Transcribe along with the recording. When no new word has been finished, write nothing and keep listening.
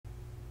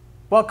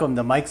Welcome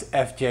to Mike's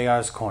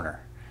FJR's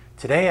Corner.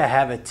 Today I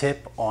have a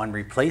tip on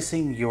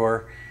replacing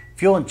your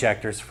fuel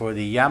injectors for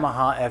the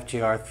Yamaha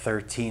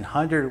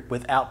FJR1300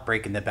 without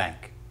breaking the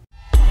bank.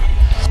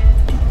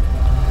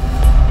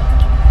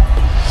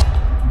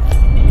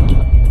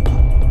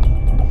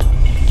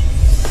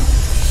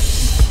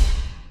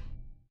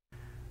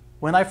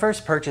 When I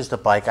first purchased the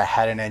bike, I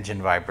had an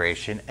engine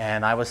vibration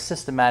and I was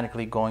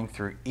systematically going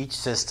through each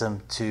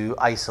system to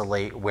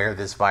isolate where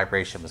this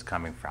vibration was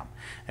coming from.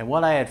 And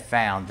what I had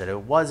found that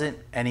it wasn't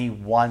any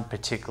one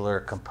particular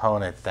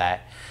component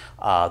that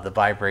the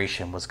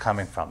vibration was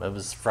coming from. It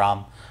was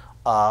from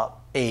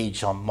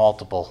age on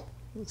multiple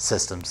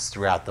systems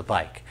throughout the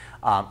bike.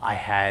 I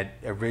had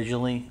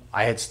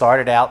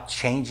started out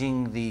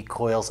changing the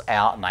coils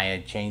out, and I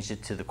had changed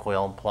it to the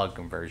coil and plug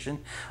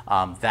conversion.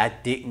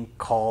 That didn't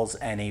cause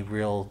any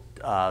real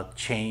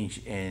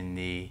change in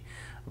the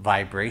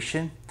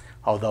vibration,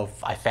 although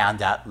I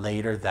found out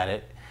later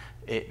that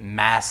it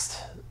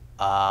masked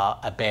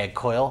a bad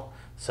coil,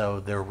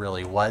 so there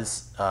really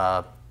was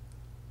a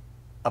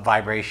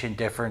vibration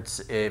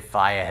difference if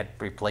I had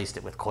replaced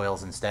it with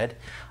coils instead.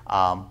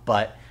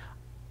 But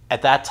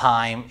at that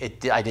time,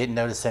 I didn't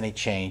notice any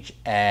change,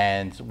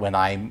 and when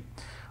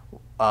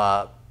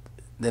the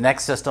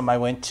next system I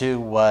went to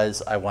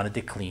was I wanted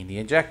to clean the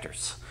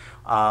injectors.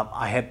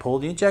 I had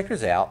pulled the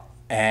injectors out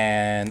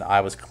and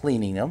I was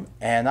cleaning them,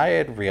 and I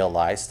had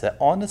realized that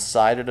on the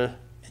side of the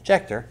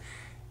injector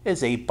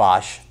is a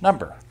Bosch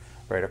number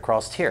right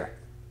across here.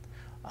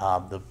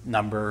 The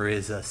number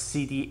is a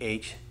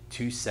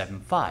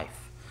CDH275.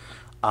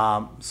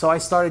 So I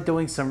started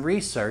doing some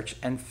research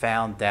and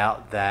found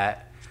out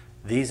that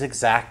these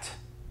exact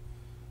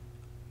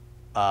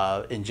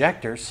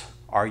injectors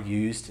are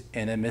used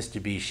in a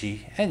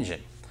Mitsubishi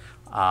engine.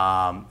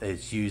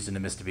 It's used in the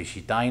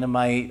Mitsubishi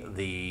Dynamite,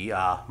 the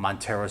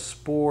Montero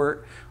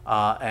Sport,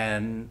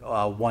 and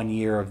 1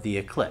 year of the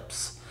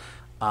Eclipse.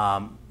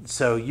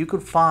 So you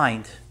could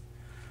find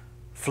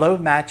flow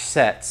match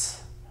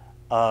sets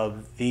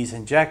of these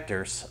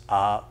injectors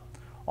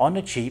on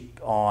the cheap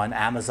on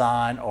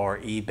Amazon or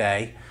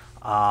eBay,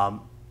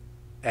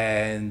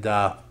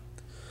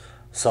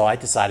 so I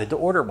decided to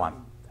order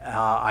one.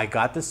 I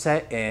got the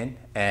set in,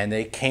 and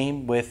they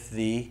came with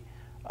the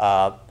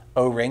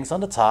O-rings on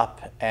the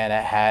top, and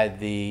it had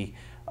the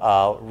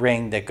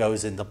ring that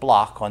goes in the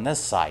block on this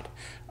side.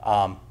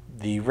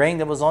 The ring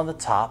that was on the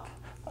top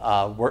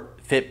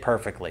fit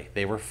perfectly.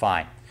 They were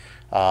fine.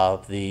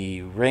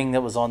 The ring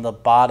that was on the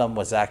bottom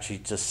was actually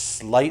just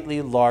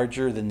slightly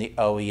larger than the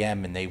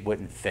OEM, and they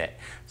wouldn't fit.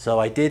 So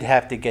I did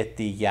have to get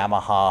the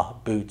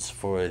Yamaha boots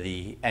for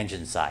the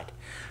engine side.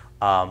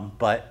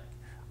 But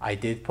I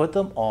did put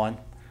them on.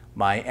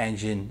 My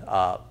engine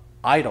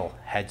idle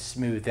had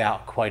smoothed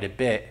out quite a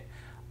bit.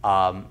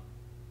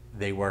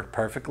 They worked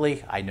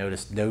perfectly. I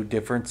noticed no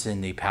difference in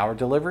the power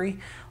delivery,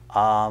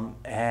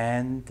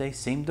 and they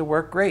seemed to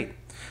work great.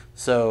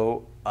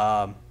 So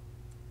I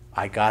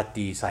got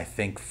these, I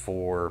think it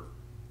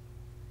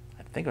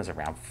was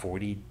around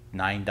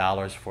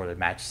 $49 for the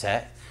match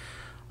set.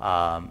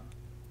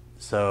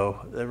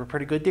 So they were a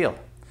pretty good deal.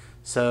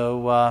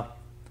 So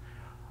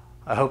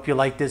I hope you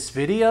like this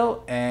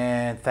video,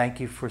 and thank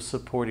you for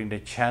supporting the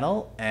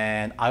channel.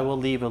 And I will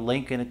leave a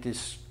link in the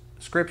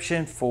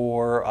description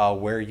for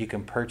where you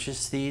can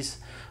purchase these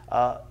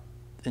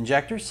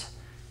injectors.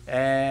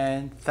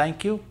 And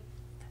thank you,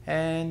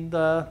 and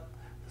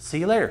see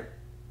you later.